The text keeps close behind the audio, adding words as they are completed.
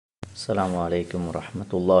السلام عليكم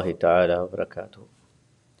ورحمة الله تعالى وبركاته.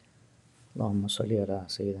 اللهم صل على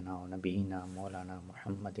سيدنا ونبينا مولانا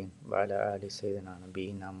محمد وعلى آل سيدنا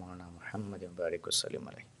نبينا مولانا محمد وبارك وسلم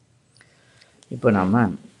عليه. இப்போ நம்ம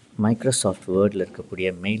மைக்ரோசாஃப்ட் வேர்டில் இருக்கக்கூடிய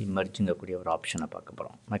மெயில் மெர்ஜுங்கக்கூடிய ஒரு ஆப்ஷனை பார்க்க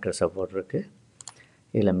போகிறோம். மைக்ரோசாஃப்ட் வேர்ட் இருக்குது,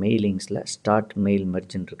 இதில் மெயிலிங்ஸில் ஸ்டார்ட் மெயில்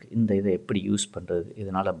மெர்ஜுன்னு இருக்குது. இந்த இதை எப்படி யூஸ் பண்ணுறது,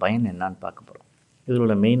 இதனால் பயன் என்னான்னு பார்க்க போகிறோம். இதில்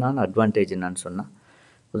உள்ள மெயினான அட்வான்டேஜ் என்னான்னு சொன்னால்,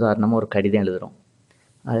 உதாரணமாக ஒரு கடிதம் எழுதுகிறோம்,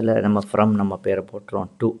 அதில் நம்ம ஃப்ரம் நம்ம பேரை போட்டுறோம்,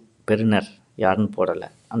 டு பெறுநர் யாருன்னு போடலை,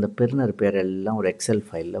 அந்த பெறுநர் பேரெல்லாம் ஒரு எக்ஸல்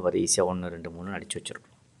ஃபைலில் வர ஈஸியாக 1 2 3 அடித்து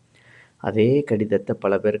வச்சுருக்கோம். அதே கடிதத்தை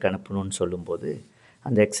பல பேருக்கு அனுப்பணும்னு சொல்லும்போது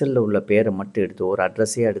அந்த எக்ஸலில் உள்ள பேரை மட்டும் எடுத்து ஒரு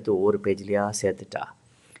அட்ரஸே எடுத்து ஒவ்வொரு பேஜ்லேயாக சேர்த்துட்டா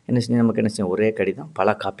என்ன செஞ்சு நமக்கு என்ன செய்யும், ஒரே கடிதம்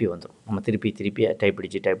பல காப்பி வந்துடும். நம்ம திருப்பி டைப்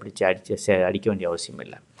அடித்து அடிக்க வேண்டிய அவசியம்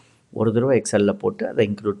இல்லை. ஒரு தடவை எக்ஸலில் போட்டு அதை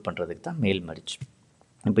இன்க்ளூட் பண்ணுறதுக்கு தான் மெயில் மெர்ஜ்.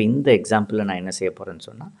 இப்போ இந்த எக்ஸாம்பிளில் நான் என்ன செய்ய போகிறேன்னு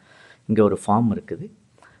சொன்னால், இங்கே ஒரு ஃபார்ம் இருக்குது.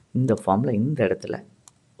 இந்த ஃபார்மில் இந்த இடத்துல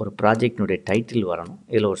ஒரு ப்ராஜெக்டினுடைய டைட்டில் வரணும்.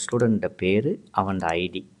 இதில் ஒரு ஸ்டூடெண்ட்டோட பேர், அவன்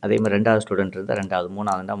ஐடி, அதே மாதிரி 2வது ஸ்டூடெண்ட் இருந்தால் 2வது,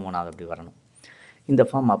 3வது அப்படி வரணும். இந்த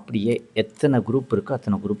ஃபார்ம் அப்படியே எத்தனை குரூப் இருக்கோ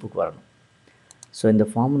அத்தனை குரூப்புக்கு வரணும். ஸோ இந்த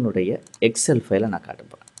ஃபார்மினுடைய எக்ஸல் ஃபைலை நான் காட்ட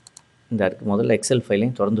போகிறேன். இந்த முதல்ல எக்ஸல்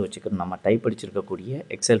ஃபைலையும் திறந்து வச்சுக்கணும். நம்ம டைப் அடிச்சிருக்கக்கூடிய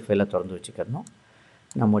எக்ஸல் ஃபைலை திறந்து வச்சுக்கணும்.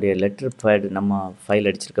 நம்முடைய லெட்டர் பேட் நம்ம ஃபைல்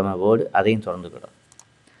அடிச்சிருக்கோம் வேர்டு, அதையும் திறந்துக்கிடும்.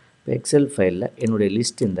 இப்போ எக்ஸல் ஃபைலில் என்னுடைய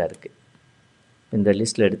லிஸ்ட் இந்த இருக்குது. இந்த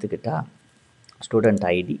லிஸ்ட்டில் எடுத்துக்கிட்டால் ஸ்டூடெண்ட்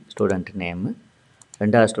ஐடி, ஸ்டூடெண்ட் நேமு,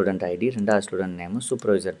 2வது ஸ்டூடெண்ட் ஐடி, 2வது ஸ்டூடெண்ட் நேமு,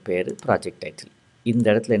 சூப்பர்வைசர் பேர், ப்ராஜெக்ட் டைட்டில். இந்த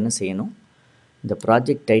இடத்துல என்ன செய்யணும், இந்த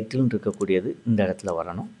ப்ராஜெக்ட் டைட்டில்னு இருக்கக்கூடியது இந்த இடத்துல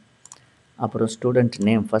வரணும். அப்புறம் ஸ்டூடெண்ட்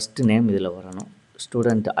நேம், ஃபஸ்ட்டு நேம் இதில் வரணும்.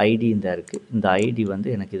 ஸ்டூடெண்ட் ஐடி இந்த இருக்குது, இந்த ஐடி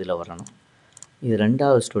எனக்கு இதில் வரணும். இது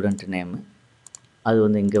 2வது ஸ்டூடெண்ட் நேமு,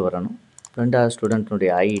 அது இங்கே வரணும். 2வது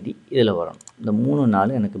ஸ்டூடெண்ட்னுடைய ஐடி இதில் வரணும். இந்த 3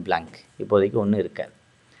 4 எனக்கு பிளாங்க், இப்போதைக்கு ஒன்றும் இருக்காது.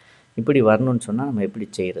 இப்படி வரணும்னு சொன்னால் நம்ம எப்படி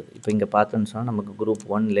செய்கிறது? இப்போ இங்கே பார்த்தோன்னு சொன்னால் நமக்கு குரூப்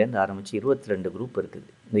 1லேருந்து ஆரம்பித்து 22 குரூப் இருக்குது.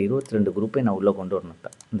 இந்த 22 குரூப்பை நான் உள்ளே கொண்டு வரணும். இப்போ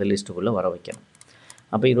இந்த லிஸ்ட்டுக்குள்ளே வர வைக்கணும்.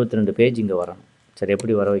 அப்போ 22 பேஜ் இங்கே வரணும். சரி,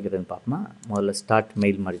 எப்படி வர வைக்கிறதுன்னு பார்ப்போமா. முதல்ல ஸ்டார்ட்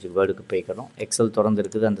மெயில் மெர்ஜ் வேர்டுக்கு போய்க்கிறோம். எக்ஸல்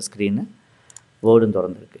திறந்துருக்குது, அந்த ஸ்க்ரீனு வேர்டும்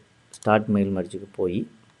திறந்துருக்கு. ஸ்டார்ட் மெயில் மெர்ஜுக்கு போய்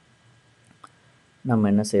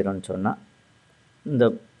நம்ம என்ன செய்கிறோன்னு சொன்னால்,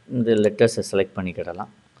 இந்த லெட்டர்ஸை செலக்ட்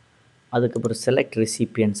பண்ணிக்கிடலாம். அதுக்கப்புறம் செலக்ட்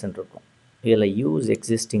ரெசிபியன்ஸ்ன்னு இருக்கும். இதில் யூஸ்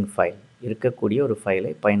எக்ஸிஸ்டிங் ஃபைல், இருக்கக்கூடிய ஒரு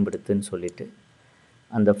ஃபைலை பயன்படுத்துன்னு சொல்லிவிட்டு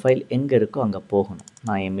அந்த ஃபைல் எங்கே இருக்கோ அங்கே போகணும்.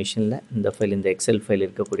 நான் என் மிஷினில் இந்த ஃபைல், இந்த எக்ஸல் ஃபைல்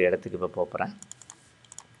இருக்கக்கூடிய இடத்துக்கு இப்போ போகிறேன்.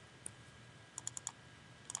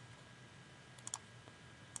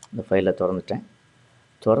 இந்த ஃபைலை திறந்துட்டேன்.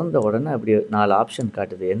 திறந்த உடனே அப்படி 4 ஆப்ஷன்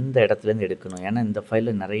காட்டுது, எந்த இடத்துலேருந்து எடுக்கணும். ஏன்னா இந்த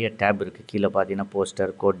ஃபைலில் நிறைய டேப் இருக்குது. கீழே பார்த்தீங்கன்னா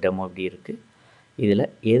போஸ்டர், கோட், டெமோ இப்படி இருக்குது. இதில்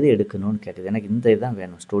எது எடுக்கணும்னு கேட்குது. எனக்கு இந்த இதுதான்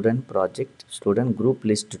வேணும், student project student group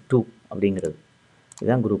list 2 அப்படிங்கிறது.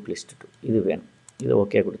 இதுதான் குரூப் லிஸ்ட் 2, இது வேணும். இது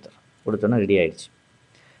ஓகே கொடுத்தோன்னா ரெடி ஆகிடுச்சு.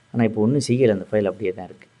 ஆனால் இப்போ ஒன்றும் செய்யலை, அந்த ஃபைல் அப்படியே தான்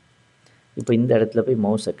இருக்குது. இப்போ இந்த இடத்துல போய்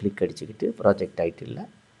மவுஸை கிளிக் அடிச்சுக்கிட்டு ப்ராஜெக்ட் டைட்டிலில்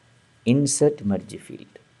இன்சர்ட் மெர்ஜ்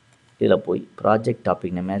ஃபீல்டு, இதில் போய் ப்ராஜெக்ட்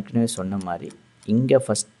டாபிக் நம்ம ஏற்கனவே சொன்ன மாதிரி இங்கே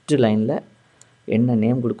ஃபஸ்ட்டு லைனில் என்ன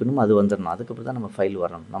நேம் கொடுக்கணுமோ அது வந்துடணும். அதுக்கப்புறம் தான் நம்ம ஃபைல்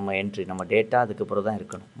வரணும். நம்ம என்ட்ரி, நம்ம டேட்டா அதுக்கப்புறம் தான்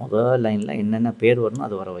இருக்கணும். முதல் லைனில் என்னென்ன பேர் வரணும்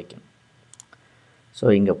அது வர வைக்கணும். ஸோ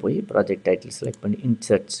இங்கே போய் ப்ராஜெக்ட் டைட்டில் செலக்ட் பண்ணி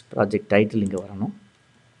இன்சர்ட்ஸ் ப்ராஜெக்ட் டைட்டில் இங்கே வரணும்.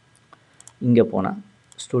 இங்கே போனால்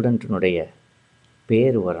ஸ்டூடெண்ட்டினுடைய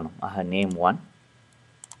பேர் வரணும். ஆக நேம் 1.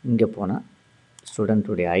 இங்கே போனால்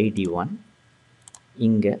ஸ்டூடெண்ட்டுடைய ஐடி 1.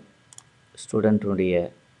 இங்கே ஸ்டூடெண்ட்டுடைய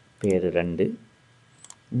பேர் 2.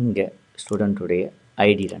 இங்கே ஸ்டூடெண்ட்டுடைய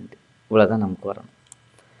ஐடி 2. இவ்வளோ தான் நமக்கு வரணும்.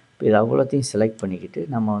 இப்போ இது அவ்வளோத்தையும் செலக்ட் பண்ணிக்கிட்டு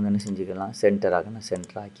நம்ம என்ன செஞ்சுக்கலாம், சென்டர்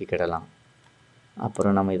ஆக்கிக்கிடலாம்.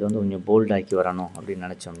 அப்புறம் நம்ம இது கொஞ்சம் போல்டாக்கி வரணும் அப்படின்னு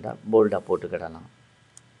நினச்சோம்னா போல்டாக போட்டுக்கிடலாம்.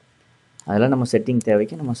 அதெல்லாம் நம்ம செட்டிங்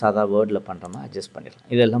தேவைக்கு நம்ம சாதா வேர்டில் பண்ணுறோமா அட்ஜஸ்ட் பண்ணிடலாம்.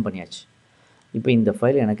 இதெல்லாம் பண்ணியாச்சு. இப்போ இந்த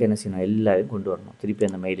ஃபைல் எனக்கு என்ன செய்யணும், எல்லாரையும் கொண்டு வரணும்.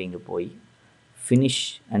 திருப்பி அந்த மெயிலிங்கு போய் finish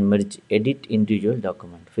and merge, edit individual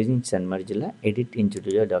document, finish and மெர்ஜில் edit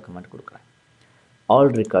individual document கொடுக்குறேன்.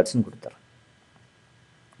 ஆல் ரெக்கார்ட்ஸ்னு கொடுத்துறேன்.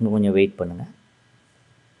 இன்னும் கொஞ்சம் வெயிட் பண்ணுங்கள்.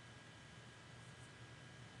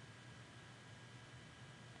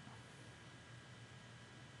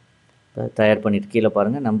 இப்போ தயார் பண்ணிவிட்டு கீழே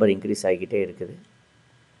பாருங்கள், நம்பர் இன்க்ரீஸ் ஆகிக்கிட்டே இருக்குது.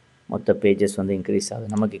 மொத்த பேஜஸ் இன்க்ரீஸ் ஆகுது.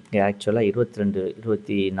 நமக்கு இங்கே ஆக்சுவலாக 22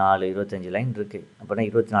 24 25 லைன் இருக்குது. அப்படின்னா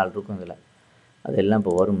 24 இருக்கும் இதில். அதெல்லாம்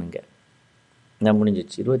இப்போ வரும். இங்கே இதான்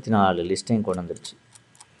முடிஞ்சிச்சு. 24 லிஸ்ட்டையும் கொண்டு வந்துருச்சு.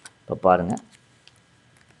 இப்போ பாருங்கள்,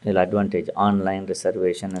 இதில் அட்வான்டேஜ் ஆன்லைன்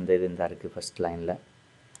ரிசர்வேஷன் இந்த இது இருக்குது ஃபஸ்ட் லைனில்.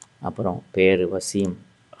 அப்புறம் பேர் வசீம்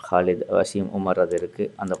ஹாலித், வசீம் உமர் அது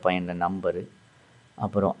இருக்குது, அந்த பையனோட நம்பரு.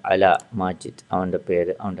 அப்புறம் அலா மாஜித், அவனோட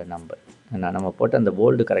பேர், அவனோட நம்பர். நம்ம போட்டு அந்த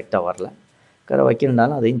போல்டு கரெக்டாக வரல,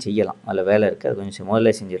 வைக்கிறனாலும் அதையும் செய்யலாம். அதில் வேலை இருக்குது, அது கொஞ்சம்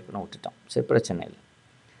முதல்ல செஞ்சுருக்கணும், விட்டுட்டோம். சரி, பிரச்சனை இல்லை.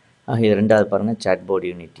 இது ரெண்டாவது பாருங்கள், சாட் போர்டு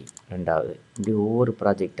யூனிட்டி ரெண்டாவது. இப்படி ஒவ்வொரு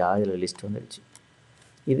ப்ராஜெக்டாக இதில் லிஸ்ட் வந்துடுச்சு.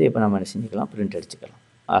 இது இப்போ நம்ம என்ன செஞ்சுக்கலாம், பிரிண்ட் அடிச்சுக்கலாம்.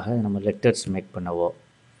 ஆக நம்ம லெட்டர்ஸ் மேக் பண்ணவோ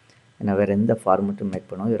ஏன்னா வேறு எந்த ஃபார்மெட்டும் மேக்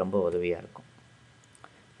பண்ணவோ இது ரொம்ப உதவியாக இருக்கும்.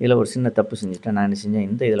 இதில் ஒரு சின்ன தப்பு செஞ்சுட்டேன். நான் என்ன செஞ்சேன்,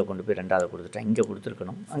 இந்த இதில் கொண்டு போய் ரெண்டாவது கொடுத்துட்டேன். இங்கே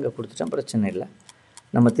கொடுத்துருக்கணும், அங்கே கொடுத்துட்டேன், பிரச்சனை இல்லை.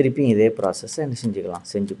 நம்ம திருப்பியும் இதே ப்ராசஸை என்ன செஞ்சுக்கலாம்,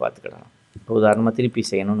 செஞ்சு பார்த்துக்கிடலாம். இப்போ உதாரணமாக திருப்பி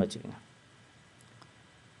செய்யணும்னு வச்சுக்கோங்க.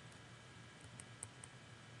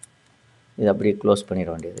 இது அப்படியே க்ளோஸ் பண்ணிட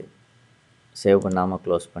வேண்டியது. சேவ் பண்ணாமல்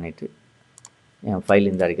க்ளோஸ் பண்ணிவிட்டு என் ஃபைல்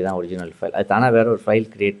இந்த அடிக்கு தான் ஒரிஜினல் ஃபைல். அது தானாக வேறு ஒரு ஃபைல்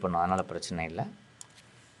க்ரியேட் பண்ணும், அதனால் பிரச்சனை இல்லை.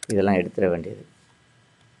 இதெல்லாம் எடுத்துட வேண்டியது.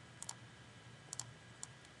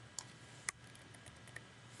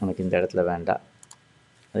 எனக்கு இந்த இடத்துல வேண்டாம்,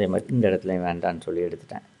 அதே மாதிரி இந்த இடத்துலையும் வேண்டான்னு சொல்லி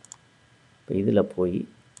எடுத்துட்டேன். இப்போ இதில் போய்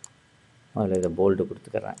அதில் இதை போல்டு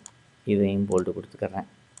கொடுத்துக்கிறேன், இதையும் போல்டு கொடுத்துக்கிறேன்,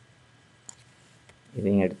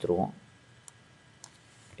 இதையும் எடுத்துருவோம்,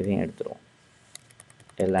 இதையும் எடுத்துருவோம்.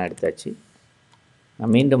 எல்லாம் எடுத்தாச்சு.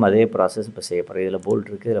 நான் மீண்டும் அதே ப்ராசஸ் இப்போ செய்ய போகிறேன். இதில் போல்டு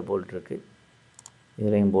இருக்குது, இதில் போல்டு இருக்குது,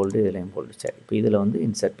 இதுலேயும் போல்டு, இதுலேயும் போல்டு. சரி, இப்போ இதில் வந்து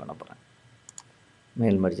இன்சர்ட் பண்ண போகிறேன்.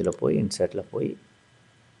 மெயில் மர்ஜில் போய் இன்சர்ட்டில் போய்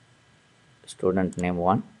ஸ்டூடெண்ட் நேம்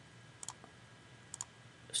 1,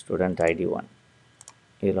 ஸ்டூடெண்ட் ஐடி 1,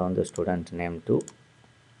 இதில் வந்து ஸ்டூடெண்ட் நேம் 2,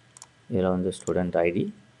 இதில் வந்து ஸ்டூடெண்ட் ஐடி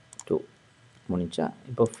 2 முடிஞ்சா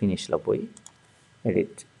இப்போ ஃபினிஷில் போய்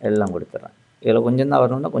எடிட் எல்லாம் கொடுத்துட்றேன். இதில் கொஞ்சம் தான்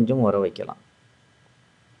வரணுன்னா கொஞ்சம் வர வைக்கலாம்.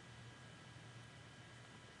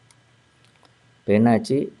 இப்போ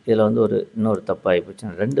என்னாச்சு, இதில் வந்து இன்னொரு தப்பாகி போச்சு.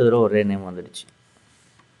 2 தடவை ஒரே நேம் வந்துடுச்சு.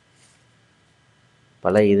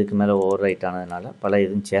 பல இதுக்கு மேலே ஓவர் ரைட் ஆனதுனால பல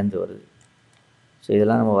இதுவும் சேர்ந்து வருது. ஸோ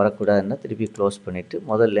இதெல்லாம் நம்ம வரக்கூடாதுன்னா திருப்பி க்ளோஸ் பண்ணிவிட்டு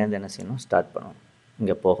முதல்லேருந்து என்ன செய்யணும், ஸ்டார்ட் பண்ணணும்.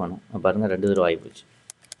 இங்கே போகணும். பாருங்கள் 2 தடவை ஆகிப்போச்சு.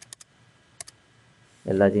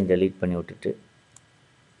 எல்லாத்தையும் டெலீட் பண்ணி விட்டுட்டு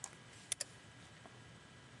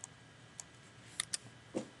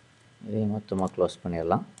இதையும் மொத்தமாக க்ளோஸ்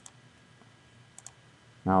பண்ணிடலாம்.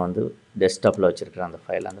 நான் வந்து டெஸ்க்டாப்பில் வச்சுருக்கிறேன் அந்த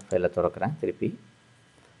ஃபைலை திறக்கிறேன். திருப்பி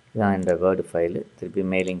இதான் இந்த வேர்டு ஃபைலு. திருப்பி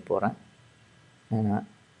மெயிலிங் போகிறேன். நான்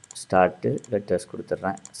ஸ்டார்ட்டு லெட்டர்ஸ்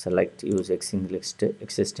கொடுத்துட்றேன். Select use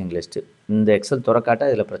existing list. இந்த எக்ஸல் திறக்காட்டா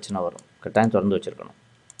இதில் பிரச்சனை வரும். கட்டாயம் திறந்து வச்சுருக்கணும்.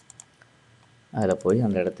 அதில் போய்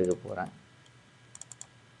அந்த இடத்துக்கு போகிறேன்.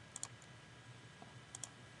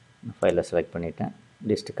 ஃபைலை செலக்ட் பண்ணிட்டேன்.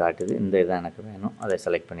 லிஸ்ட்டு காட்டுது. இந்த இதான் எனக்கு வேணும், அதை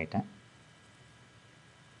செலக்ட் பண்ணிட்டேன்.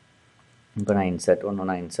 இப்போ நான்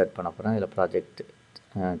இன்சர்ட் பண்ண போகிறேன். இதில் ப்ராஜெக்ட்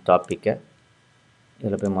டாப்பிக்கை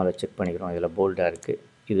இதில் போய் முதல்ல செக் பண்ணிக்கிறோம். இதில் போல்டாக இருக்குது,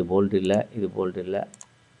 இது போல்டு இல்லை, இது போல்டு இல்லை,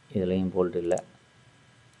 இதுலேயும் போல்டு இல்லை.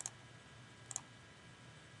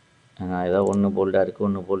 ஏதோ ஒன்று போல்டாக இருக்குது,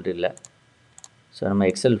 ஒன்று போல்டு இல்லை. ஸோ நம்ம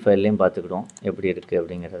எக்ஸல் ஃபைல்லையும் பார்த்துக்கிடுவோம் எப்படி இருக்குது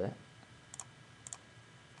அப்படிங்கிறத.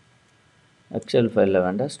 எக்ஸல் ஃபைலில்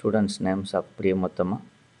வேண்டாம், ஸ்டூடெண்ட்ஸ் நேம்ஸ் அப்படியே மொத்தமாக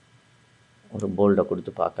ஒரு போல்டை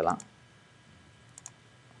கொடுத்து பார்க்கலாம்.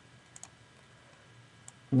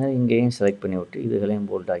 இங்கேயும் செலக்ட் பண்ணி விட்டு இதுகளையும்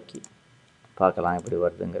போல்டாக்கி பார்க்கலாம் எப்படி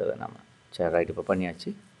வருதுங்கிறத நம்ம. சரி, ரைட், இப்போ பண்ணியாச்சு.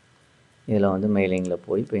 இதில் வந்து மெயிலிங்கில்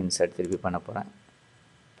போய் இப்போ இன்சர்ட் திருப்பி பண்ண போகிறேன்.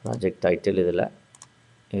 ப்ராஜெக்ட் டைட்டில்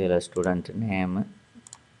இதில் ஸ்டூடெண்ட் நேமு,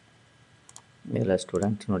 இதில்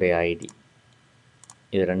ஸ்டூடெண்ட்னுடைய ஐடி.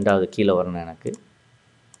 இது ரெண்டாவது கீழே வரணும் எனக்கு.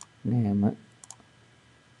 நேமு,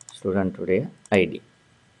 ஸ்டூடெண்ட்டுடைய ஐடி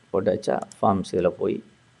போட்டாச்சா. ஃபார்ம்ஸ் இதில் போய்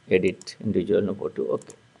எடிட் இண்டிவிஜுவல்னு போட்டு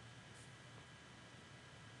ஓகே.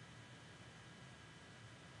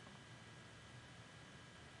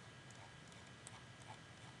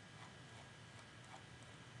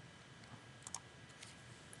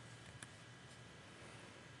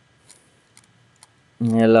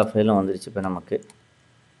 எல்லா ஃபைலும் வந்துடுச்சு. இப்போ நமக்கு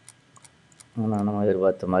நம்ம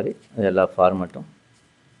எதிர்பார்த்த மாதிரி எல்லா ஃபார்மேட்டும்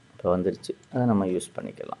இப்போ வந்துடுச்சு. அதை நம்ம யூஸ்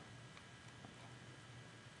பண்ணிக்கலாம்.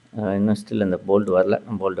 இன்னும் ஸ்டில் இந்த போல்டு வரல,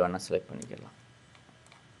 நம்ம போல்டு வேணால் செலக்ட் பண்ணிக்கலாம்.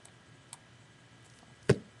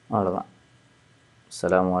 அவ்வளோதான்.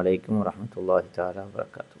 அஸ்ஸலாமு அலைக்கும் வரஹ்மத்துல்லாஹி தஆலா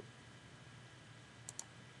வபரகாத்துஹு.